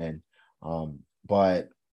offensive end. But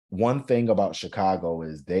one thing about Chicago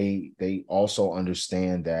is they also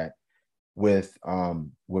understand that with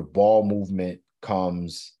ball movement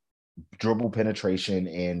comes dribble penetration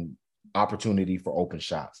and opportunity for open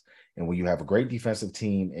shots. And when you have a great defensive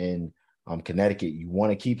team in Connecticut, you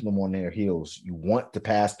want to keep them on their heels. You want to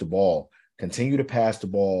pass the ball, continue to pass the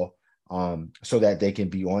ball, so that they can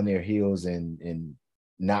be on their heels and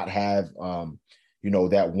not have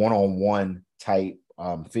that one-on-one type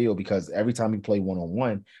feel, because every time you play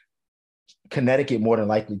one-on-one, Connecticut more than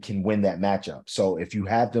likely can win that matchup. So if you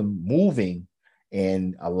have them moving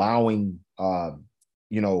and allowing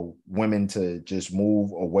women to just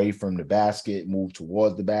move away from the basket, move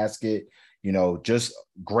towards the basket, just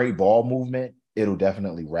great ball movement, it'll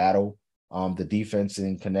definitely rattle the defense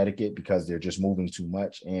in Connecticut, because they're just moving too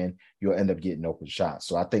much and you'll end up getting open shots.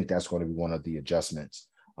 So I think that's going to be one of the adjustments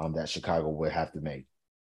that Chicago will have to make.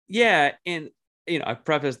 Yeah. And, I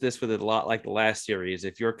prefaced this with a lot like the last series.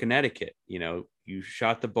 If you're Connecticut, you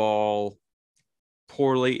shot the ball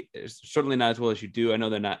poorly, certainly not as well as you do. I know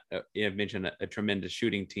they're not, I've mentioned a tremendous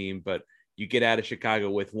shooting team, but you get out of Chicago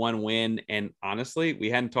with 1 win. And honestly, we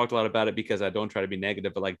hadn't talked a lot about it because I don't try to be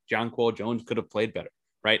negative, but like Jonquel Jones could have played better,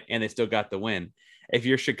 right? And they still got the win. If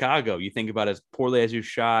you're Chicago, you think about as poorly as you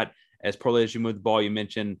shot, as poorly as you moved the ball. You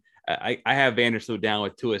mentioned, I have Vandersloot down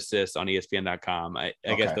with 2 assists on ESPN.com. I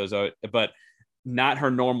guess those are, but not her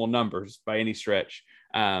normal numbers by any stretch.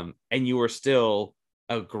 And you were still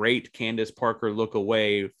a great Candace Parker look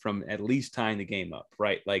away from at least tying the game up,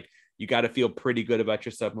 right? Like, you got to feel pretty good about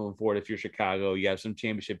yourself moving forward. If you're Chicago, you have some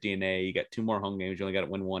championship DNA, you got 2 more home games, you only got to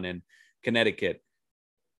win 1 in Connecticut.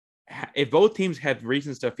 If both teams have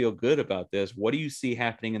reasons to feel good about this, what do you see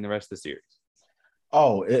happening in the rest of the series?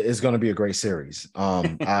 Oh, it's going to be a great series.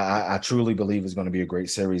 I truly believe it's going to be a great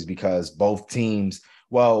series, because both teams,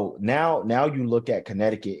 well, now you look at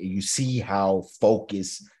Connecticut and you see how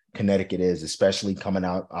focused Connecticut is, especially coming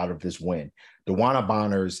out of this win. DeWanna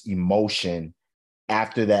Bonner's emotion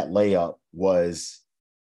after that layup was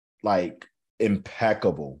like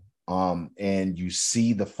impeccable. And you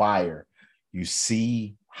see the fire, you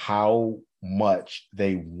see how much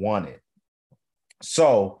they want it.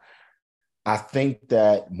 So I think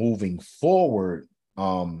that moving forward,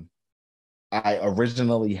 I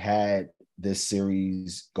originally had this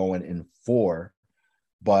series going in 4,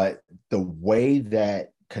 but the way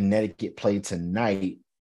that Connecticut played tonight,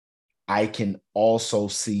 I can also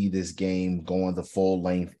see this game going the full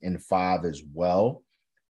length in 5 as well,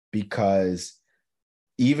 because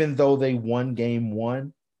even though they won game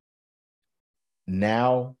one,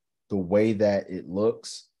 now the way that it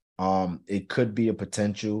looks, it could be a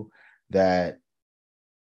potential that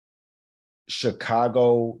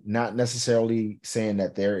Chicago, not necessarily saying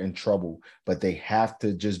that they're in trouble, but they have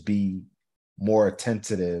to just be more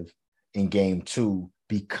attentive in game two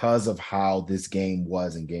because of how this game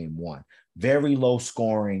was in game one. Very low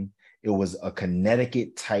scoring. It was a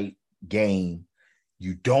Connecticut type game.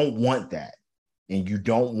 You don't want that. And you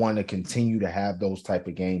don't want to continue to have those type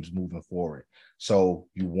of games moving forward. So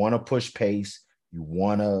you want to push pace. You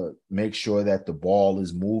want to make sure that the ball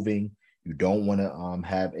is moving. You don't want to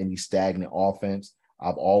have any stagnant offense.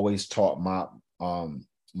 I've always taught my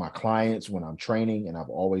clients when I'm training, and I've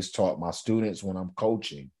always taught my students when I'm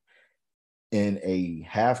coaching. In a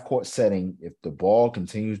half-court setting, if the ball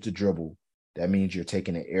continues to dribble, that means you're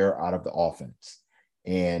taking the air out of the offense.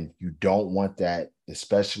 And you don't want that,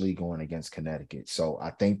 especially going against Connecticut. So I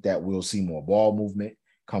think that we'll see more ball movement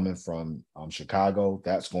coming from Chicago.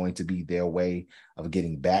 That's going to be their way of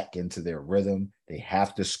getting back into their rhythm. They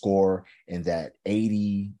have to score in that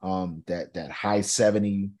 80, that high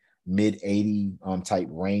 70, mid 80 type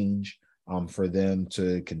range for them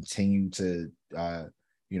to continue to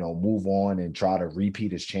move on and try to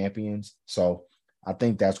repeat as champions. So I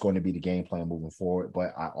think that's going to be the game plan moving forward.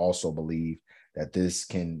 But I also believe that this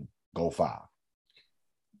can go 5.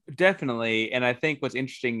 Definitely. And I think what's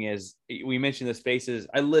interesting is we mentioned the Spaces.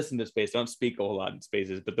 I listen to Spaces. I don't speak a whole lot in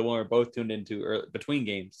Spaces, but the one we're both tuned into early, between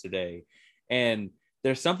games today. And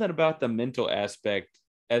there's something about the mental aspect,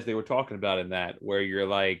 as they were talking about in that, where you're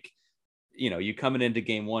like, you coming into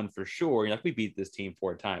game one for sure. You're like, we beat this team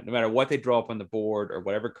 4 times. No matter what they draw up on the board or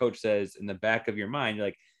whatever coach says in the back of your mind, you're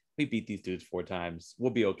like, we beat these dudes 4 times.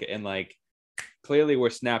 We'll be okay. And like, clearly we're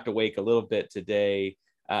snapped awake a little bit today.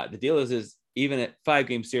 The deal is even at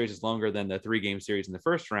 5-game series is longer than the 3-game series in the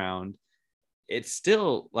first round. It's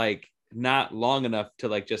still like not long enough to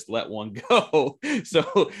like just let one go.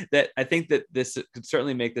 So that I think that this could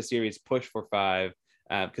certainly make the series push for 5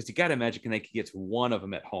 because you got to imagine Connecticut gets one of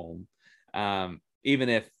them at home. Even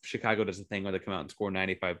if Chicago does the thing where they come out and score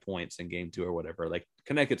 95 points in game 2 or whatever, like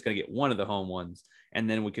Connecticut's going to get one of the home ones. And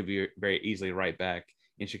then we could be very easily right back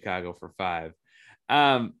in Chicago for 5.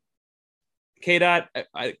 K-Dot,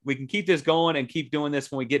 we can keep this going and keep doing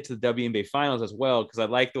this when we get to the WNBA finals as well, because I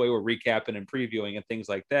like the way we're recapping and previewing and things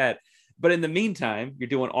like that. But in the meantime, you're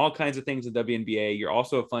doing all kinds of things in WNBA. You're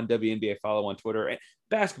also a fun WNBA follow on Twitter and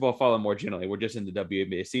basketball follow more generally. We're just in the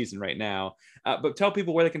WNBA season right now. But tell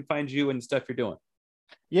people where they can find you and the stuff you're doing.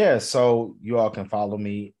 Yeah, so you all can follow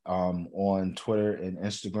me on Twitter and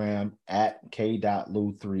Instagram at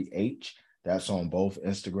k.lu3h. That's on both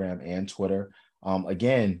Instagram and Twitter.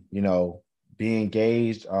 Again, be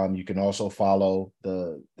engaged. You can also follow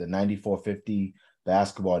the 9450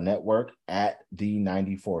 Basketball Network at the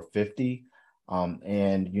 9450.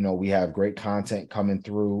 And, we have great content coming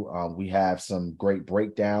through. We have some great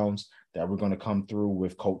breakdowns that we're going to come through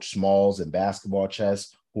with Coach Smalls and Basketball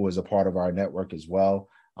Chess, who is a part of our network as well.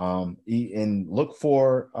 And look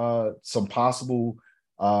for some possible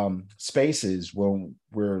spaces where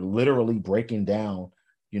we're literally breaking down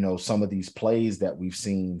some of these plays that we've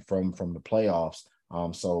seen from the playoffs.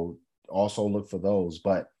 So also look for those.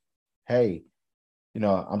 But hey,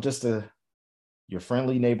 I'm just your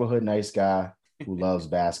friendly neighborhood nice guy who loves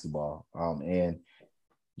basketball. And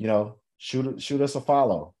shoot us a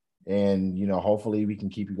follow, and hopefully we can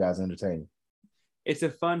keep you guys entertained. It's a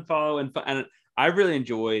fun follow, and I really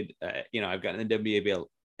enjoyed. I've gotten the WNBA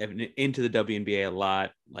into the WNBA a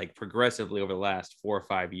lot, like progressively over the last 4 or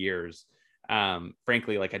 5 years.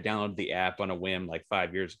 Frankly, like I downloaded the app on a whim like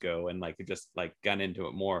 5 years ago and like just like got into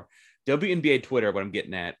it more. WNBA Twitter, what I'm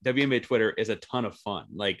getting at, WNBA Twitter is a ton of fun.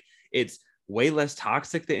 Like it's way less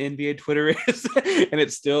toxic than NBA Twitter is. And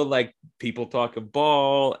it's still like people talk a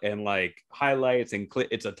ball and like highlights and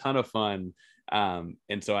it's a ton of fun.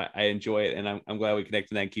 And so I enjoy it, and I'm glad we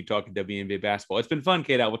connected and keep talking WNBA basketball. It's been fun,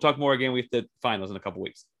 Kate. We'll talk more again with the finals in a couple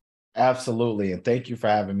weeks. Absolutely. And thank you for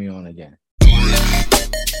having me on again.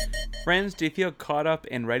 Friends, do you feel caught up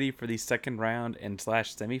and ready for the second round and /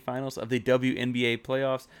 semifinals of the WNBA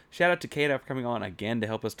playoffs? Shout out to Kate for coming on again to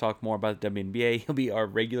help us talk more about the WNBA. He'll be our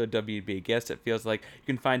regular WNBA guest, it feels like. You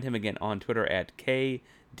can find him again on Twitter at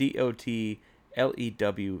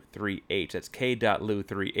KDOTLEW3H. That's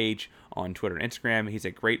K.Lu3H on Twitter and Instagram. He's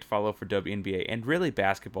a great follow for WNBA and really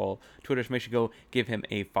basketball Twitter, so make sure you go give him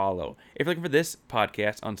a follow. If you're looking for this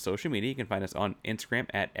podcast on social media, you can find us on Instagram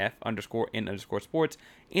at F_N_sports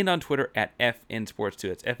and on Twitter at FNSports2.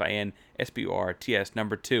 That's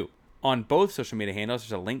FINSPORTS 2. on both social media handles.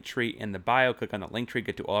 There's a link tree in the bio. Click on the link tree,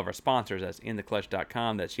 get to all of our sponsors. That's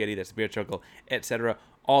InTheClutch.com, that's Yeti, that's the Beer Chuckle, etc.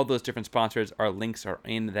 All those different sponsors, our links are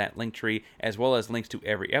in that link tree, as well as links to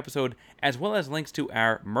every episode, as well as links to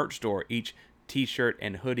our merch store. Each t-shirt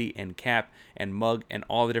and hoodie and cap and mug and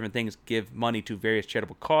all the different things give money to various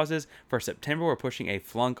charitable causes. For September, we're pushing a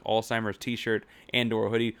Flunk Alzheimer's t-shirt and or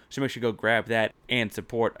hoodie, so make sure you go grab that and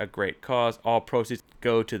support a great cause. All proceeds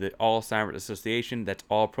go to the Alzheimer's Association. That's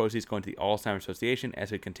all proceeds going to the Alzheimer's Association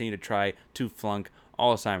as we continue to try to flunk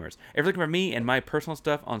Alzheimer's. If you're looking for me and my personal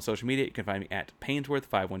stuff on social media, you can find me at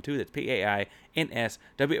Painsworth512. That's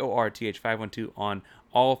PAINSWORTH512 on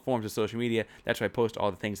all forms of social media. That's where I post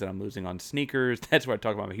all the things that I'm losing on sneakers. That's where I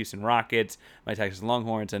talk about my Houston Rockets, my Texas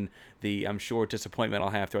Longhorns, and the, I'm sure, disappointment I'll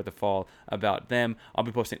have throughout the fall about them. I'll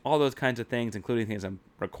be posting all those kinds of things, including things I'm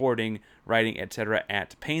recording, writing, etc.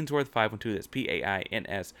 at Painsworth512. That's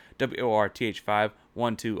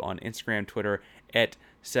PAINSWORTH512 on Instagram, Twitter,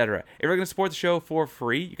 etc. If you're going to support the show for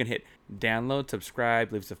free, you can hit download,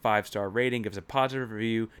 subscribe, leave us a 5-star rating, give us a positive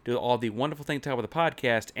review, do all the wonderful things to help with the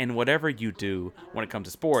podcast, and whatever you do when it comes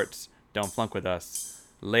to sports, don't flunk with us.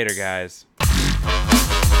 Later, guys.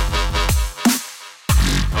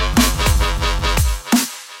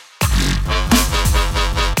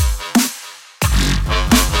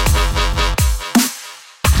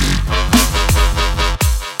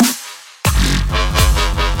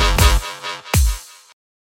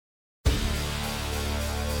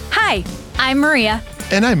 Hi, I'm Maria.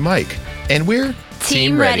 And I'm Mike. And we're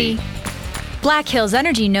Team Ready. Black Hills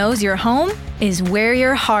Energy knows your home is where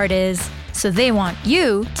your heart is, so they want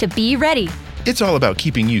you to be ready. It's all about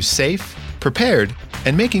keeping you safe, prepared,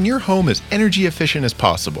 and making your home as energy efficient as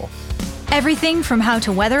possible. Everything from how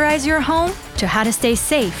to weatherize your home to how to stay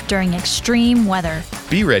safe during extreme weather.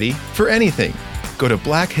 Be ready for anything. Go to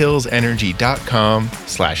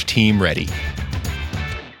blackhillsenergy.com/teamready.